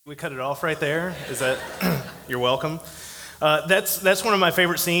We cut it off right there. Is that you're welcome? That's one of my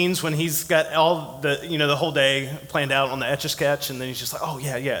favorite scenes when he's got all the whole day planned out on the Etch a Sketch, and then he's just like, oh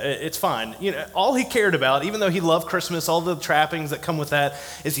yeah, it's fine. All he cared about, even though he loved Christmas, all the trappings that come with that,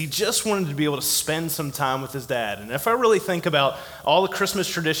 is he just wanted to be able to spend some time with his dad. And if I really think about all the Christmas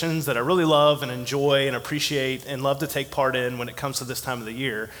traditions that I really love and enjoy and appreciate and love to take part in when it comes to this time of the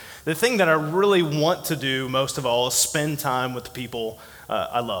year, the thing that I really want to do most of all is spend time with the people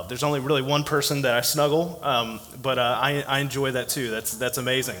I love. There's only really one person that I snuggle, but I enjoy that too. That's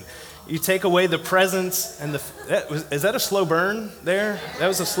amazing. You take away the presents and is that a slow burn there? That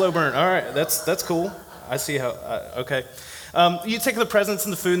was a slow burn. All right, that's cool. I see how. Okay. You take the presents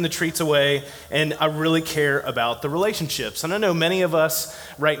and the food and the treats away, and I really care about the relationships. And I know many of us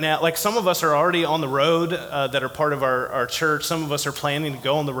right now, like some of us are already on the road that are part of our church. Some of us are planning to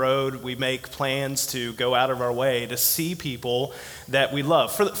go on the road. We make plans to go out of our way to see people that we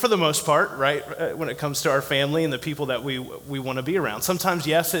love, for the most part, right, when it comes to our family and the people that we want to be around. Sometimes,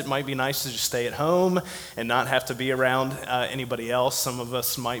 yes, it might be nice to just stay at home and not have to be around anybody else. Some of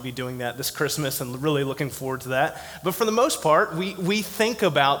us might be doing that this Christmas and really looking forward to that. But for the most part, we think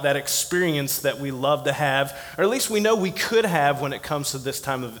about that experience that we love to have, or at least we know we could have when it comes to this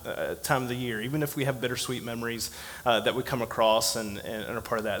time of the year, even if we have bittersweet memories that we come across and are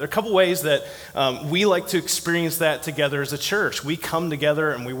part of that. There are a couple ways that we like to experience that together as a church. We come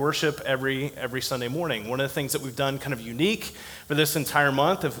together and we worship every Sunday morning. One of the things that we've done kind of unique for this entire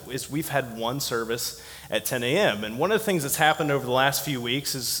month is we've had one service at 10 a.m. And one of the things that's happened over the last few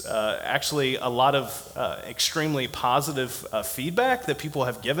weeks is actually a lot of extremely positive feedback that people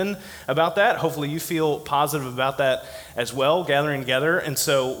have given about that. Hopefully you feel positive about that as well, gathering together. And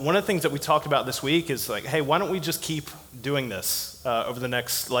so one of the things that we talked about this week is like, hey, why don't we just keep doing this over the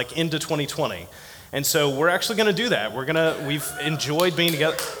next, into 2020? And so we're actually going to do that. We've enjoyed being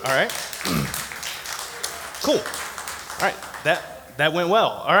together. All right. Cool. All right. That went well.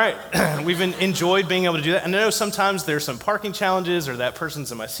 All right. We've enjoyed being able to do that. And I know sometimes there's some parking challenges or that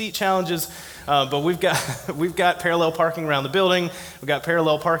person's in my seat challenges, but we've got parallel parking around the building. We've got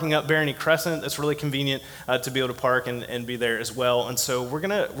parallel parking up Barony Crescent. That's really convenient to be able to park and be there as well. And so we're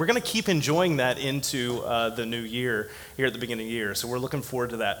gonna keep enjoying that into the new year here at the beginning of the year. So we're looking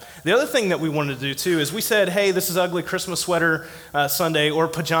forward to that. The other thing that we wanted to do too is we said, hey, this is ugly Christmas sweater Sunday or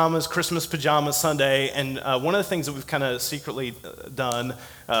Christmas pajamas Sunday. And one of the things that we've kind of secretly done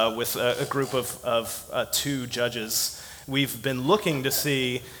with a group of two judges, we've been looking to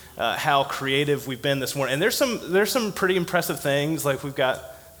see how creative we've been this morning. And there's some pretty impressive things, like we've got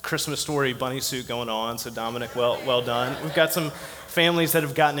Christmas Story bunny suit going on, so Dominic, well done. We've got some families that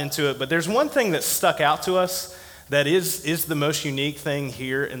have gotten into it, but there's one thing that stuck out to us that is the most unique thing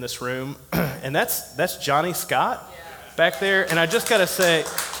here in this room, and that's Johnny Scott back there. And I just gotta say,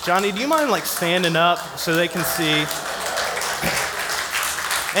 Johnny, do you mind standing up so they can see?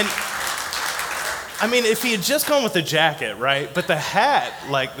 And I mean, if he had just gone with the jacket, right? But the hat,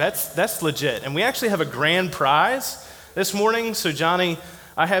 that's legit. And we actually have a grand prize this morning. So Johnny,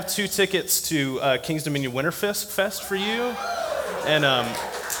 I have 2 tickets to King's Dominion Winterfest for you. And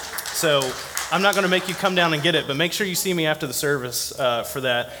so I'm not going to make you come down and get it, but make sure you see me after the service for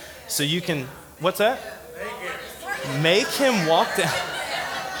that. So you can, what's that? Make him walk down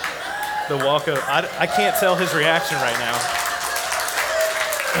the walkover. I can't tell his reaction right now.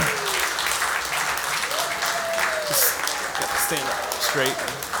 Just stand up straight.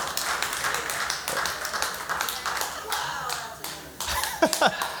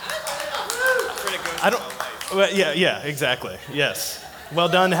 I don't. Well, yeah, exactly. Yes. Well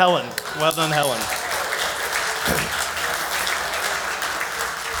done, Helen. Well done, Helen.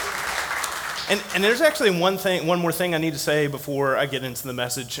 And there's actually one more thing I need to say before I get into the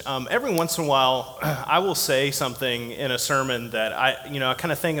message. Every once in a while, I will say something in a sermon that I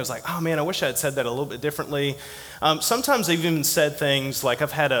kind of think I was like, oh man, I wish I had said that a little bit differently. Sometimes I've even said things like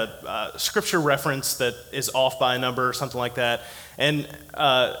I've had a scripture reference that is off by a number or something like that, and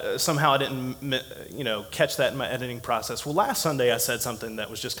somehow I didn't, catch that in my editing process. Well, last Sunday I said something that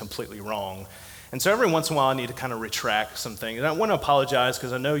was just completely wrong. And so every once in a while, I need to kind of retract some things. And I want to apologize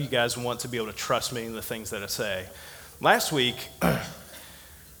because I know you guys want to be able to trust me in the things that I say. Last week,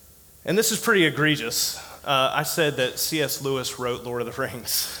 and this is pretty egregious, I said that C.S. Lewis wrote Lord of the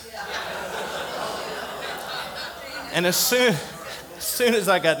Rings. And as soon as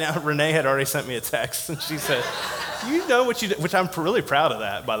I got down, Renee had already sent me a text, and she said, you know what you did, which I'm really proud of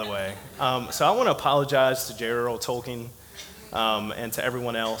that, by the way. So I want to apologize to J.R.R. Tolkien. And to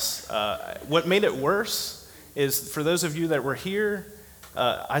everyone else. What made it worse is for those of you that were here,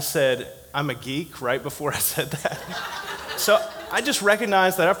 I said, I'm a geek right before I said that. So I just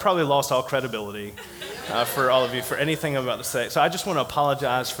recognize that I've probably lost all credibility for all of you for anything I'm about to say. So I just want to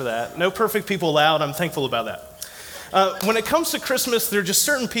apologize for that. No perfect people allowed. I'm thankful about that. When it comes to Christmas, there are just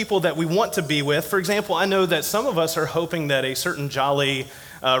certain people that we want to be with. For example, I know that some of us are hoping that a certain jolly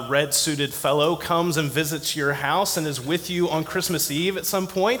red-suited fellow comes and visits your house and is with you on Christmas Eve at some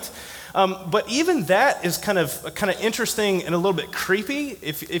point. But even that is kind of interesting and a little bit creepy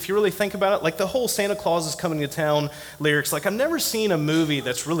if you really think about it. Like the whole Santa Claus is coming to town lyrics. Like I've never seen a movie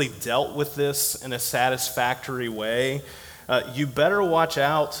that's really dealt with this in a satisfactory way. You better watch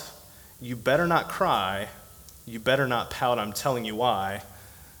out. You better not cry. You better not pout. I'm telling you why.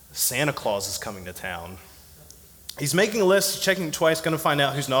 Santa Claus is coming to town. He's making a list, checking it twice, going to find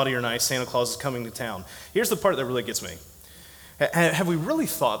out who's naughty or nice. Santa Claus is coming to town. Here's the part that really gets me. Have we really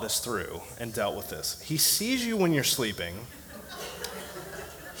thought this through and dealt with this? He sees you when you're sleeping.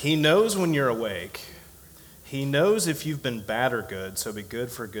 He knows when you're awake. He knows if you've been bad or good, so be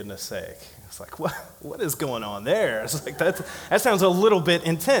good for goodness sake. It's like, what is going on there? It's like that sounds a little bit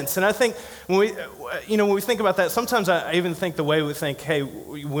intense. And I think when we think about that, sometimes I even think the way we think, hey,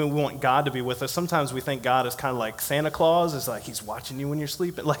 we want God to be with us. Sometimes we think God is kind of like Santa Claus. It's like he's watching you when you're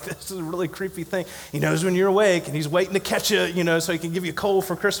sleeping. Like this is a really creepy thing. He knows when you're awake and he's waiting to catch you, so he can give you a coal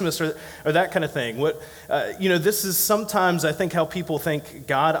for Christmas or that kind of thing. This is sometimes I think how people think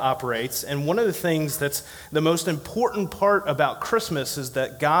God operates. And one of the things that's the most important part about Christmas is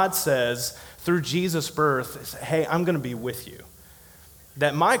that God says, through Jesus' birth, hey, I'm going to be with you.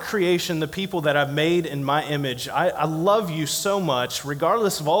 That my creation, the people that I've made in my image, I love you so much,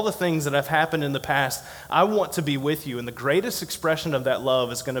 regardless of all the things that have happened in the past, I want to be with you. And the greatest expression of that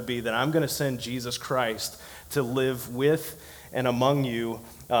love is going to be that I'm going to send Jesus Christ to live with and among you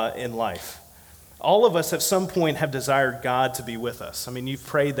in life. All of us at some point have desired God to be with us. I mean, you've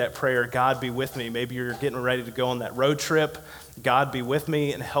prayed that prayer, God be with me. Maybe you're getting ready to go on that road trip. God be with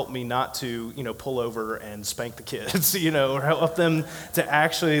me and help me not to, pull over and spank the kids, or help them to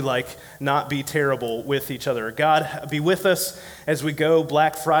actually not be terrible with each other. God be with us as we go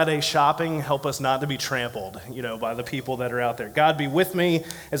Black Friday shopping. Help us not to be trampled, by the people that are out there. God be with me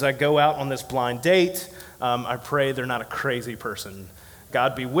as I go out on this blind date. I pray they're not a crazy person.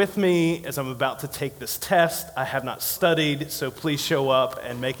 God be with me as I'm about to take this test. I have not studied, so please show up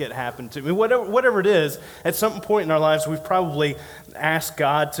and make it happen to me. Whatever it is, at some point in our lives, we've probably asked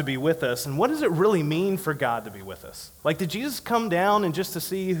God to be with us. And what does it really mean for God to be with us? Like, did Jesus come down and just to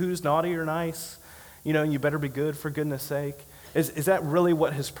see who's naughty or nice? You better be good for goodness sake. Is that really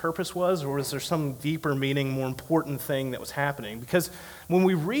what his purpose was, or was there some deeper meaning, more important thing that was happening? Because when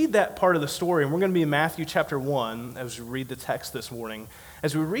we read that part of the story, and we're going to be in Matthew chapter 1 as we read the text this morning,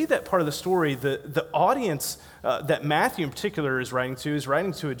 as we read that part of the story, the audience that Matthew in particular is writing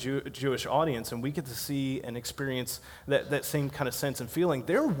to a Jewish audience, and we get to see and experience that same kind of sense and feeling.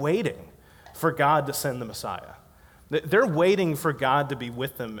 They're waiting for God to send the Messiah. They're waiting for God to be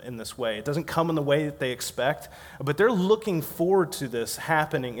with them in this way. It doesn't come in the way that they expect, but they're looking forward to this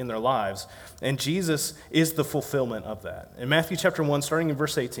happening in their lives, and Jesus is the fulfillment of that. In Matthew chapter 1, starting in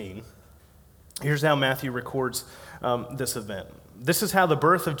verse 18, here's how Matthew records this event. This is how the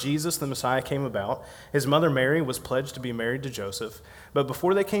birth of Jesus, the Messiah, came about. His mother Mary was pledged to be married to Joseph, but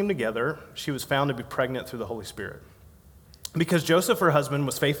before they came together, she was found to be pregnant through the Holy Spirit. Because Joseph, her husband,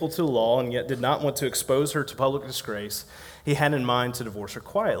 was faithful to the law and yet did not want to expose her to public disgrace, he had in mind to divorce her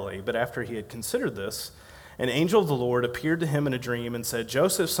quietly. But after he had considered this, an angel of the Lord appeared to him in a dream and said,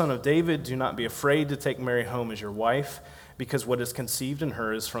 Joseph, son of David, do not be afraid to take Mary home as your wife, because what is conceived in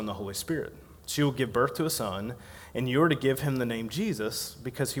her is from the Holy Spirit. She will give birth to a son, and you are to give him the name Jesus,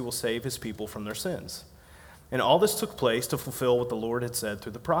 because he will save his people from their sins. And all this took place to fulfill what the Lord had said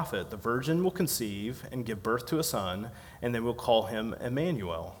through the prophet. The virgin will conceive and give birth to a son, and they will call him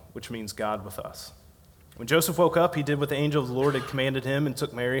Emmanuel, which means God with us. When Joseph woke up, he did what the angel of the Lord had commanded him and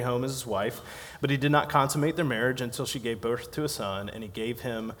took Mary home as his wife, but he did not consummate their marriage until she gave birth to a son, and he gave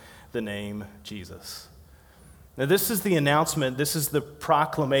him the name Jesus. Now, this is the announcement, this is the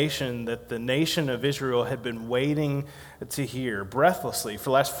proclamation that the nation of Israel had been waiting to hear breathlessly. For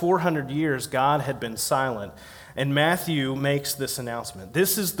the last 400 years, God had been silent, and Matthew makes this announcement.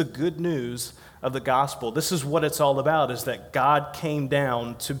 This is the good news of the gospel. This is what it's all about, is that God came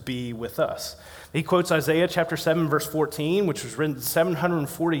down to be with us. He quotes Isaiah chapter 7, verse 14, which was written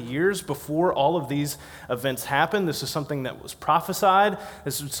 740 years before all of these events happened. This is something that was prophesied.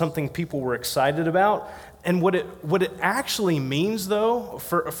 This is something people were excited about. And what it actually means, though,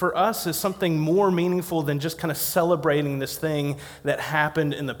 for us is something more meaningful than just kind of celebrating this thing that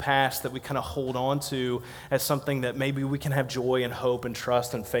happened in the past that we kind of hold on to as something that maybe we can have joy and hope and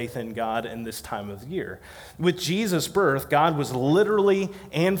trust and faith in God in this time of the year. With Jesus' birth, God was literally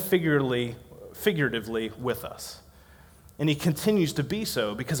and figuratively with us. And he continues to be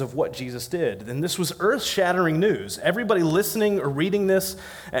so because of what Jesus did. And this was earth-shattering news. Everybody listening or reading this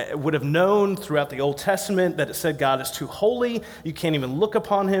would have known throughout the Old Testament that it said God is too holy. You can't even look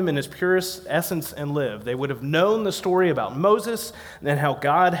upon him in his purest essence and live. They would have known the story about Moses and how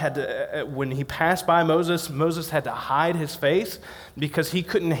God had to, when he passed by Moses had to hide his face because he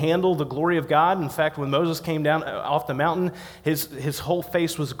couldn't handle the glory of God. In fact, when Moses came down off the mountain, his whole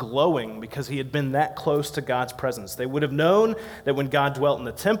face was glowing because he had been that close to God's presence. They would have known that when God dwelt in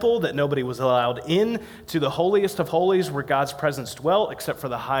the temple, that nobody was allowed in to the holiest of holies where God's presence dwelt, except for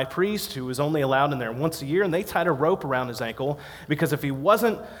the high priest, who was only allowed in there once a year, and they tied a rope around his ankle, because if he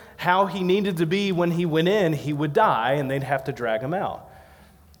wasn't how he needed to be when he went in, he would die, and they'd have to drag him out.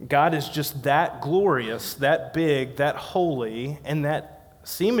 God is just that glorious, that big, that holy, and that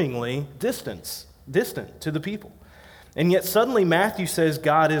seemingly distant to the people. And yet suddenly Matthew says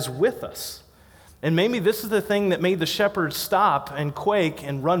God is with us. And maybe this is the thing that made the shepherds stop and quake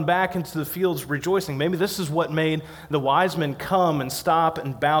and run back into the fields rejoicing. Maybe this is what made the wise men come and stop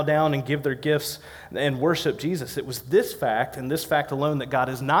and bow down and give their gifts and worship Jesus. It was this fact, and this fact alone, that God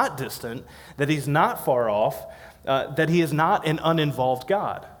is not distant, that he's not far off, that he is not an uninvolved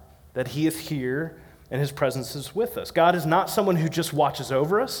God, that he is here and his presence is with us. God is not someone who just watches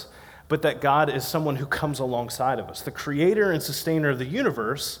over us, but that God is someone who comes alongside of us. The creator and sustainer of the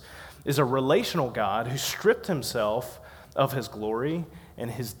universe is a relational God who stripped himself of his glory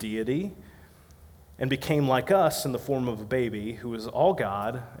and his deity and became like us in the form of a baby who is all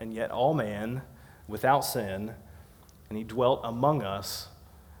God and yet all man without sin, and he dwelt among us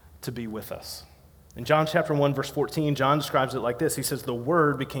to be with us. In John chapter 1, verse 14, John describes it like this. He says, "The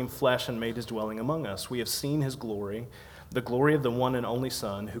Word became flesh and made his dwelling among us. We have seen his glory, the glory of the one and only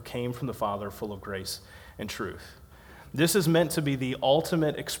Son who came from the Father, full of grace and truth." This is meant to be the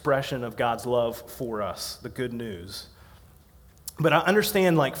ultimate expression of God's love for us, the good news. But I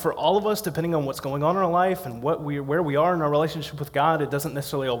understand, for all of us, depending on what's going on in our life and where we are in our relationship with God, it doesn't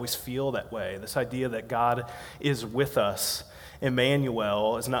necessarily always feel that way. This idea that God is with us,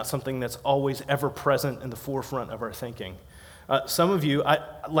 Emmanuel, is not something that's always ever present in the forefront of our thinking. Some of you,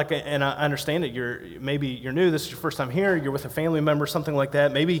 and I understand that maybe you're new, this is your first time here, you're with a family member, something like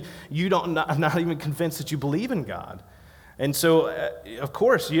that. Maybe I'm not even convinced that you believe in God. And so, of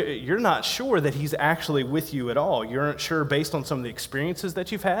course, you're not sure that he's actually with you at all. You're not sure based on some of the experiences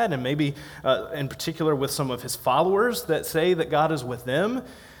that you've had, and maybe in particular with some of his followers that say that God is with them.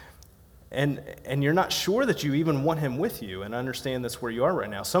 And you're not sure that you even want him with you, and I understand that's where you are right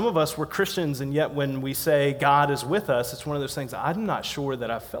now. Some of us, we're Christians, and yet when we say God is with us, it's one of those things, I'm not sure that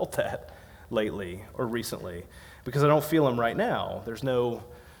I've felt that lately or recently, because I don't feel him right now. There's no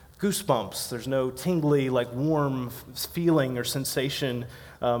goosebumps, there's no tingly, warm feeling or sensation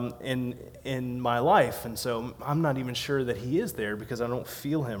in my life, and so I'm not even sure that he is there because I don't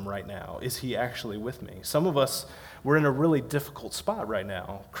feel him right now. Is he actually with me? Some of us, we're in a really difficult spot right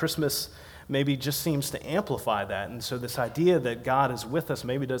now. Christmas maybe just seems to amplify that, and so this idea that God is with us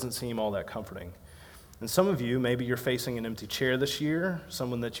maybe doesn't seem all that comforting. And some of you, maybe you're facing an empty chair this year,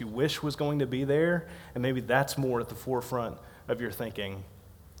 someone that you wish was going to be there, and maybe that's more at the forefront of your thinking.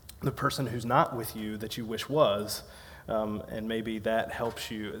 The person who's not with you that you wish was, and maybe that helps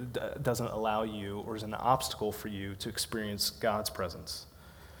you, doesn't allow you, or is an obstacle for you to experience God's presence.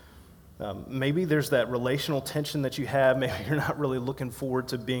 Maybe there's that relational tension that you have. Maybe you're not really looking forward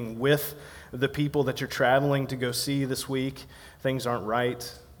to being with the people that you're traveling to go see this week. Things aren't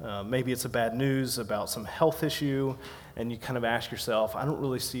right. Maybe it's a bad news about some health issue, and you kind of ask yourself, I don't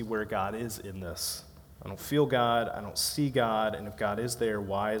really see where God is in this. I don't feel God, I don't see God, and if God is there,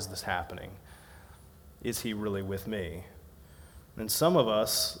 why is this happening? Is he really with me? And some of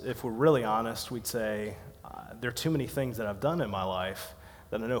us, if we're really honest, we'd say, there are too many things that I've done in my life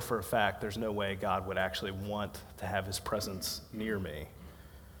that I know for a fact there's no way God would actually want to have his presence near me.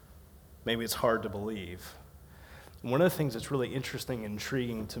 Maybe it's hard to believe. One of the things that's really interesting and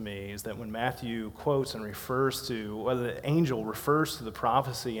intriguing to me is that when Matthew quotes and refers to, whether the angel refers to the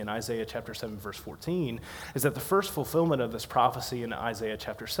prophecy in Isaiah chapter 7, verse 14, is that the first fulfillment of this prophecy in Isaiah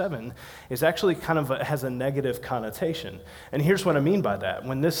chapter 7 is actually has a negative connotation. And here's what I mean by that.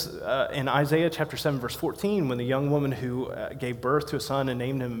 When in Isaiah chapter 7, verse 14, when the young woman who gave birth to a son and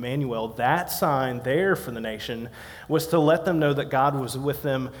named him Emmanuel, that sign there for the nation was to let them know that God was with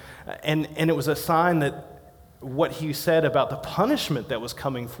them. And it was a sign that what he said about the punishment that was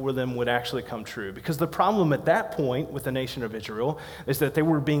coming for them would actually come true. Because the problem at that point with the nation of Israel is that they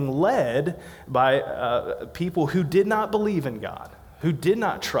were being led by people who did not believe in God, who did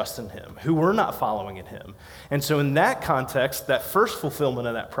not trust in him, who were not following in him. And so in that context, that first fulfillment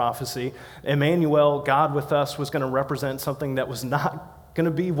of that prophecy, Emmanuel, God with us, was going to represent something that was not going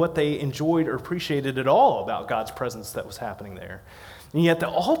to be what they enjoyed or appreciated at all about God's presence that was happening there. And yet the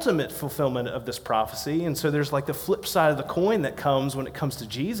ultimate fulfillment of this prophecy, and so there's like the flip side of the coin that comes when it comes to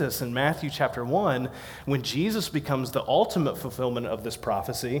Jesus in Matthew chapter 1, when Jesus becomes the ultimate fulfillment of this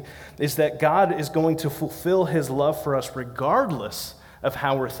prophecy, is that God is going to fulfill his love for us regardless of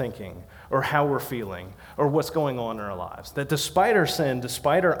how we're thinking or how we're feeling or what's going on in our lives. That despite our sin,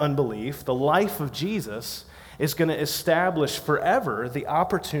 despite our unbelief, the life of Jesus is going to establish forever the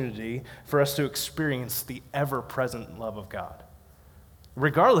opportunity for us to experience the ever-present love of God,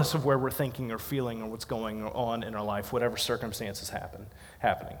 regardless of where we're thinking or feeling or what's going on in our life, whatever circumstances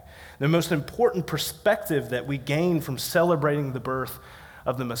happening. The most important perspective that we gain from celebrating the birth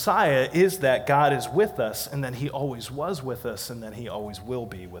of the Messiah is that God is with us and that he always was with us and that he always will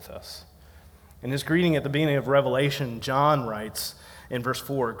be with us. In his greeting at the beginning of Revelation, John writes in verse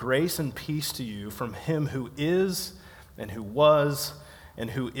 4, "Grace and peace to you from him who is and who was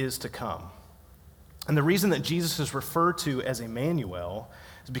and who is to come." And the reason that Jesus is referred to as Emmanuel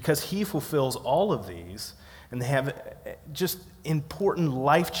is because he fulfills all of these, and they have just important,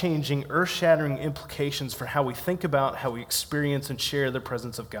 life-changing, earth-shattering implications for how we think about, how we experience and share the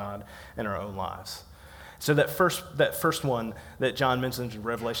presence of God in our own lives. So that first one that John mentions in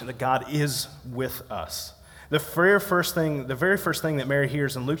Revelation, that God is with us. The very first thing that Mary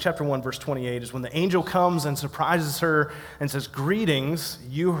hears in Luke chapter 1, verse 28 is when the angel comes and surprises her and says, "Greetings,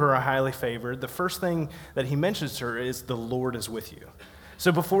 you who are highly favored." The first thing that he mentions to her is, "The Lord is with you."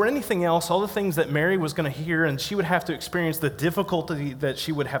 So before anything else, all the things that Mary was going to hear, and she would have to experience the difficulty that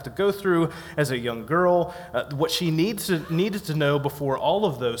she would have to go through as a young girl, what she needed to know before all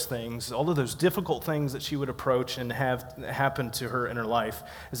of those things, all of those difficult things that she would approach and have happen to her in her life,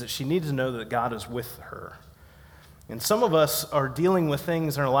 is that she needed to know that God is with her. And some of us are dealing with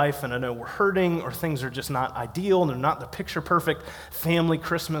things in our life, and I know we're hurting, or things are just not ideal, and they're not the picture-perfect family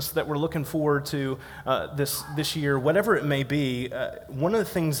Christmas that we're looking forward to this year, whatever it may be. One of the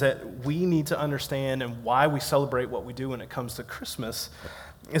things that we need to understand and why we celebrate what we do when it comes to Christmas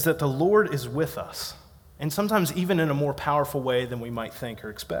is that the Lord is with us, and sometimes even in a more powerful way than we might think or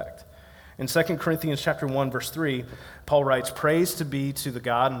expect. In 2 Corinthians chapter 1, verse 3, Paul writes, "Praise to be to the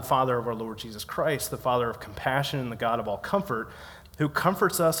God and Father of our Lord Jesus Christ, the Father of compassion and the God of all comfort, who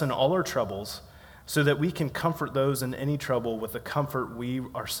comforts us in all our troubles, so that we can comfort those in any trouble with the comfort we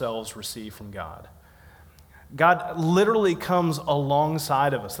ourselves receive from God." God literally comes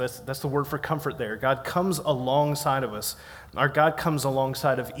alongside of us. That's the word for comfort there. God comes alongside of us. Our God comes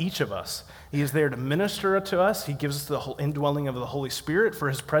alongside of each of us. He is there to minister to us. He gives us the whole indwelling of the Holy Spirit for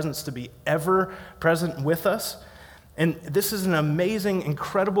his presence to be ever present with us. And this is an amazing,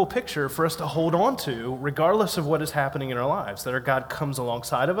 incredible picture for us to hold on to, regardless of what is happening in our lives, that our God comes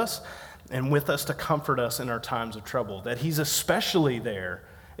alongside of us and with us to comfort us in our times of trouble, that he's especially there,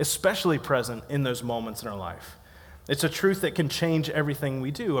 especially present in those moments in our life. It's a truth that can change everything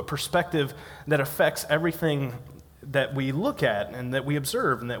we do, a perspective that affects everything that we look at and that we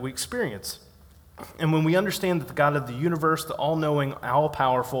observe and that we experience. And when we understand that the God of the universe, the all-knowing,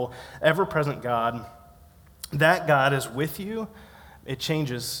 all-powerful, ever-present God, that God is with you, it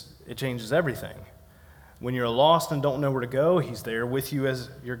changes everything. When you're lost and don't know where to go, he's there with you as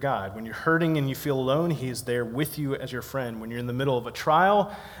your guide. When you're hurting and you feel alone, he is there with you as your friend. When you're in the middle of a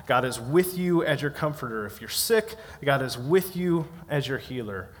trial, God is with you as your comforter. If you're sick, God is with you as your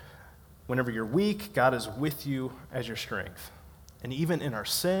healer. Whenever you're weak, God is with you as your strength. And even in our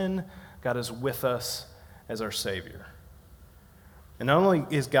sin, God is with us as our Savior. And not only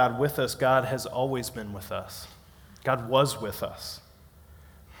is God with us, God has always been with us. God was with us.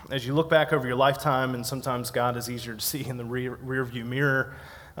 As you look back over your lifetime, and sometimes God is easier to see in the rear view mirror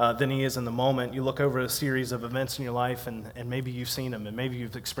than he is in the moment, you look over a series of events in your life, and maybe you've seen them, and maybe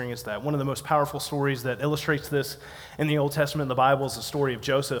you've experienced that. One of the most powerful stories that illustrates this in the Old Testament in the Bible is the story of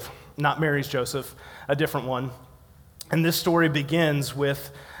Joseph, not Mary's Joseph, a different one. And this story begins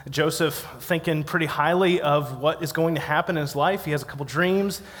with Joseph thinking pretty highly of what is going to happen in his life. He has a couple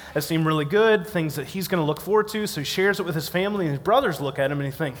dreams that seem really good, things that he's going to look forward to, so he shares it with his family, and his brothers look at him and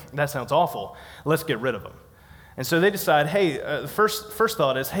he think, that sounds awful. Let's get rid of him. And so they decide, hey, the first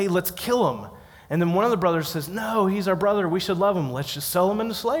thought is, hey, let's kill him. And then one of the brothers says, no, he's our brother. We should love him. Let's just sell him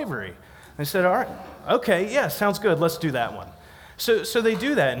into slavery. And they said, all right, okay, yeah, sounds good. Let's do that one. So they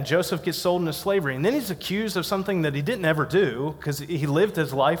do that, and Joseph gets sold into slavery. And then he's accused of something that he didn't ever do because he lived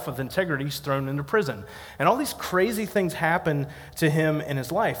his life with integrity. He's thrown into prison. And all these crazy things happen to him in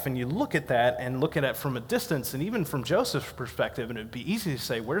his life. And you look at that and look at it from a distance, and even from Joseph's perspective, and it would be easy to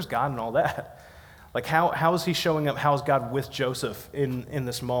say, where's God in all that? Like, how is he showing up? How is God with Joseph in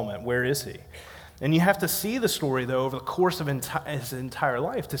this moment? Where is he? And you have to see the story, though, over the course of his entire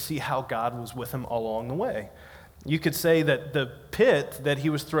life to see how God was with him all along the way. You could say that the pit that he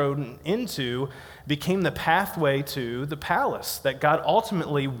was thrown into became the pathway to the palace, that God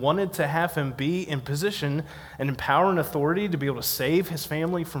ultimately wanted to have him be in position and in power and authority to be able to save his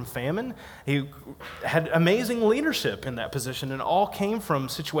family from famine. He had amazing leadership in that position, and all came from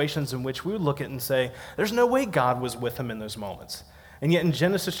situations in which we would look at and say, there's no way God was with him in those moments. And yet in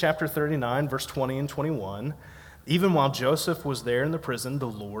Genesis chapter 39, verse 20 and 21, even while Joseph was there in the prison, the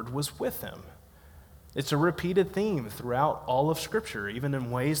Lord was with him. It's a repeated theme throughout all of Scripture, even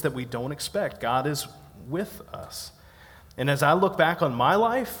in ways that we don't expect. God is with us. And as I look back on my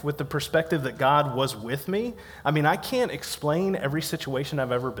life with the perspective that God was with me, I can't explain every situation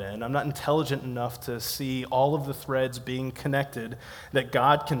I've ever been. I'm not intelligent enough to see all of the threads being connected that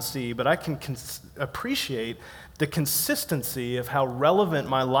God can see, but I can appreciate the consistency of how relevant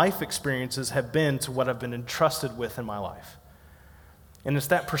my life experiences have been to what I've been entrusted with in my life. And it's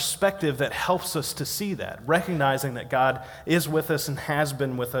that perspective that helps us to see that, recognizing that God is with us and has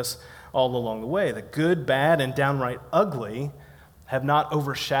been with us all along the way. The good, bad, and downright ugly have not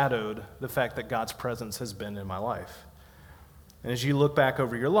overshadowed the fact that God's presence has been in my life. And as you look back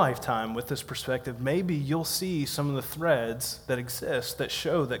over your lifetime with this perspective, maybe you'll see some of the threads that exist that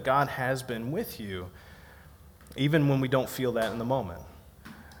show that God has been with you, even when we don't feel that in the moment.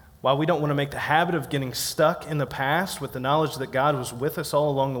 While we don't want to make the habit of getting stuck in the past with the knowledge that God was with us all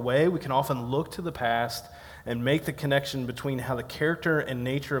along the way, we can often look to the past and make the connection between how the character and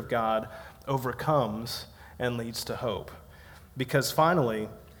nature of God overcomes and leads to hope. Because finally,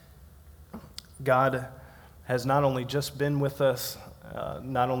 God has not only just been with us,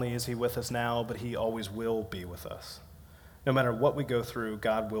 not only is he with us now, but he always will be with us. No matter what we go through,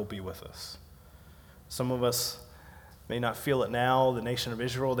 God will be with us. Some of us may not feel it now. The nation of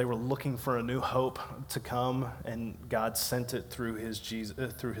Israel, they were looking for a new hope to come, and God sent it through his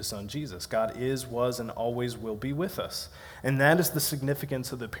son Jesus. God is, was, and always will be with us. And that is the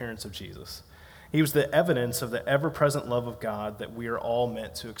significance of the appearance of Jesus. He was the evidence of the ever-present love of God that we are all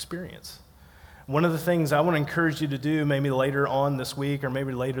meant to experience. One of the things I want to encourage you to do maybe later on this week or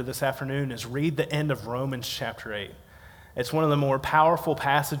maybe later this afternoon is read the end of Romans chapter 8. It's one of the more powerful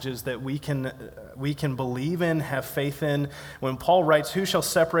passages that we can believe in, have faith in. When Paul writes, who shall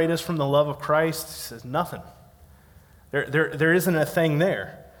separate us from the love of Christ? He says, nothing. There isn't a thing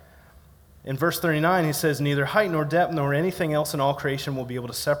there. In verse 39, he says, neither height nor depth nor anything else in all creation will be able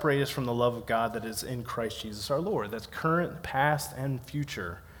to separate us from the love of God that is in Christ Jesus our Lord. That's current, past, and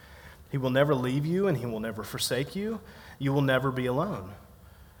future. He will never leave you, and he will never forsake you. You will never be alone.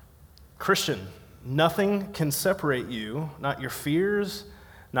 Christian, nothing can separate you, not your fears,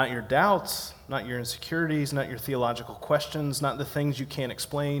 not your doubts, not your insecurities, not your theological questions, not the things you can't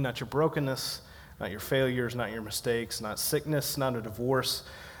explain, not your brokenness, not your failures, not your mistakes, not sickness, not a divorce,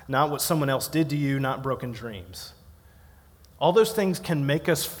 not what someone else did to you, not broken dreams. All those things can make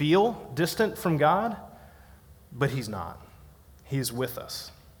us feel distant from God, but he's not. He is with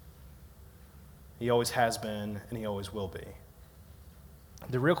us. He always has been, and he always will be.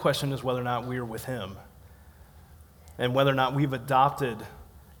 The real question is whether or not we are with him and whether or not we've adopted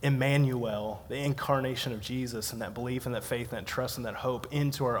Emmanuel, the incarnation of Jesus, and that belief and that faith and that trust and that hope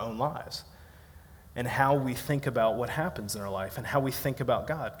into our own lives, and how we think about what happens in our life and how we think about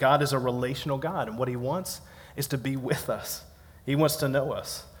God. God is a relational God, and what he wants is to be with us. He wants to know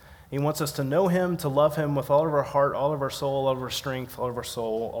us. He wants us to know him, to love him with all of our heart, all of our soul, all of our strength, all of our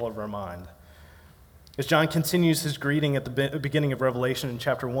soul, all of our mind. As John continues his greeting at the beginning of Revelation in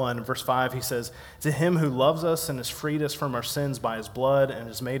chapter 1, in verse 5, he says, to him who loves us and has freed us from our sins by his blood and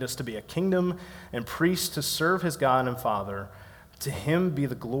has made us to be a kingdom and priests to serve his God and Father, to him be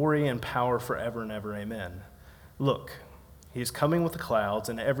the glory and power forever and ever. Amen. Look, he is coming with the clouds,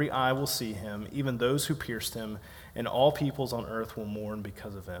 and every eye will see him, even those who pierced him, and all peoples on earth will mourn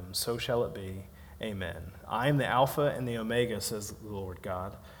because of him. So shall it be. Amen. I am the Alpha and the Omega, says the Lord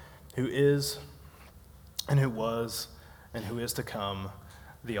God, who is and who was and who is to come,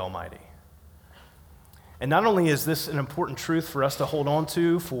 the Almighty. And not only is this an important truth for us to hold on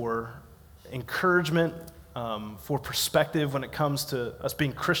to for encouragement, for perspective when it comes to us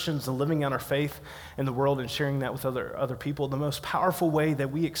being Christians and living out our faith in the world and sharing that with other people, the most powerful way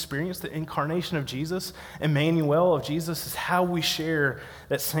that we experience the incarnation of Jesus, Emmanuel of Jesus, is how we share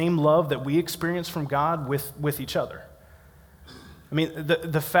that same love that we experience from God with each other. I mean,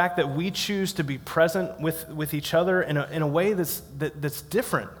 the fact that we choose to be present with each other in a way that's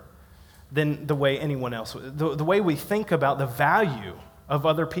different than the way anyone else, the way we think about the value of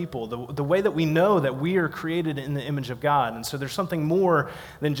other people, the way that we know that we are created in the image of God. And so there's something more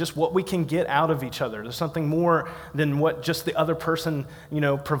than just what we can get out of each other. There's something more than what just the other person,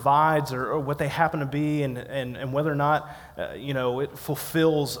 provides or what they happen to be and whether or not, it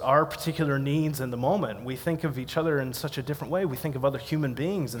fulfills our particular needs in the moment. We think of each other in such a different way. We think of other human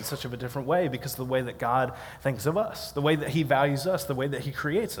beings in such of a different way because of the way that God thinks of us, the way that he values us, the way that he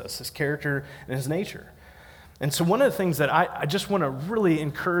creates us, his character and his nature. And so one of the things that I just want to really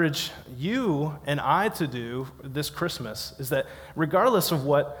encourage you and I to do this Christmas is that regardless of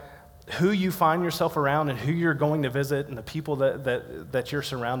who you find yourself around and who you're going to visit and the people that you're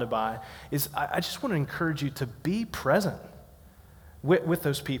surrounded by, is I just want to encourage you to be present with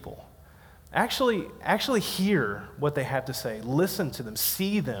those people. Actually hear what they have to say. Listen to them.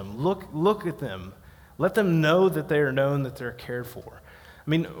 See them. Look at them. Let them know that they are known, that they're cared for. I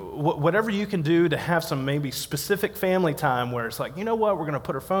mean, whatever you can do to have some maybe specific family time where it's like, you know what, we're going to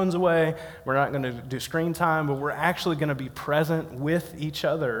put our phones away, we're not going to do screen time, but we're actually going to be present with each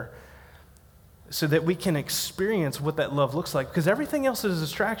other so that we can experience what that love looks like, because everything else is a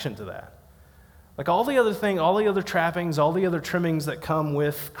distraction to that. Like all the other trappings, all the other trimmings that come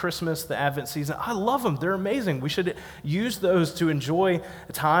with Christmas, the Advent season, I love them. They're amazing. We should use those to enjoy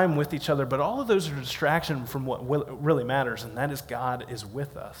time with each other, but all of those are a distraction from what really matters, and that is God is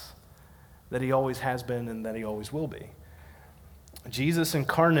with us, that he always has been and that he always will be. Jesus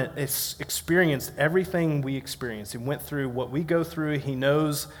incarnate experienced everything we experience. He went through what we go through. He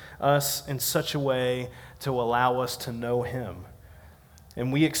knows us in such a way to allow us to know him.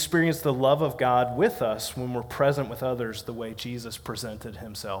 And we experience the love of God with us when we're present with others the way Jesus presented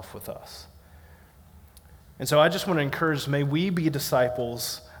himself with us. And so I just want to encourage, may we be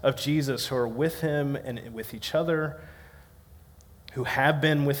disciples of Jesus who are with him and with each other, who have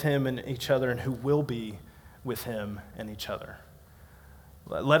been with him and each other, and who will be with him and each other.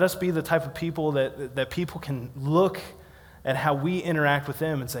 Let us be the type of people that people can look at how we interact with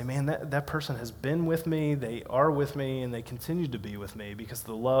them and say, man, that person has been with me, they are with me, and they continue to be with me because of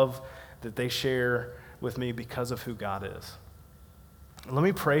the love that they share with me because of who God is. Let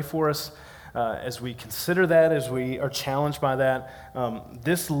me pray for us as we consider that, as we are challenged by that.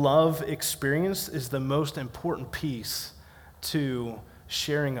 This love experience is the most important piece to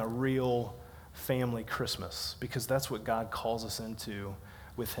sharing a real family Christmas, because that's what God calls us into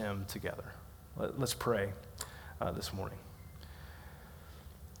with him together. Let's pray this morning.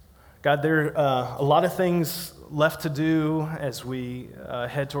 God, there are a lot of things left to do as we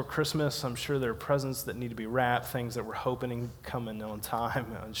head toward Christmas. I'm sure there are presents that need to be wrapped, things that we're hoping come in on time,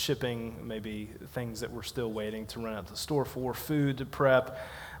 on shipping, maybe things that we're still waiting to run out to the store for, food to prep,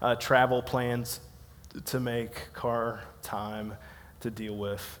 travel plans to make, car time to deal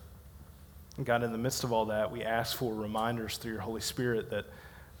with. God, in the midst of all that, we ask for reminders through your Holy Spirit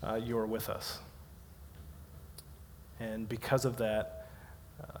that you are with us. And because of that,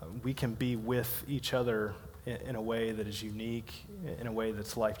 we can be with each other in a way that is unique, in a way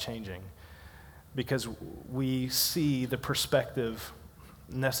that's life-changing, because we see the perspective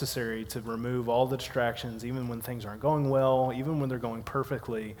necessary to remove all the distractions, even when things aren't going well, even when they're going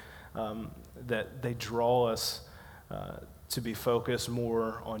perfectly, that they draw us to be focused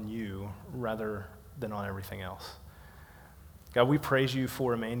more on you rather than on everything else. God, we praise you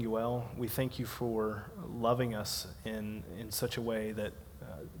for Emmanuel. We thank you for loving us in such a way that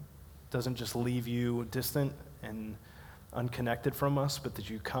doesn't just leave you distant and unconnected from us, but that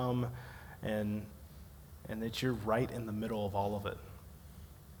you come and that you're right in the middle of all of it.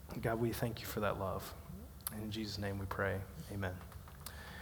 God, we thank you for that love. And in Jesus' name we pray, amen.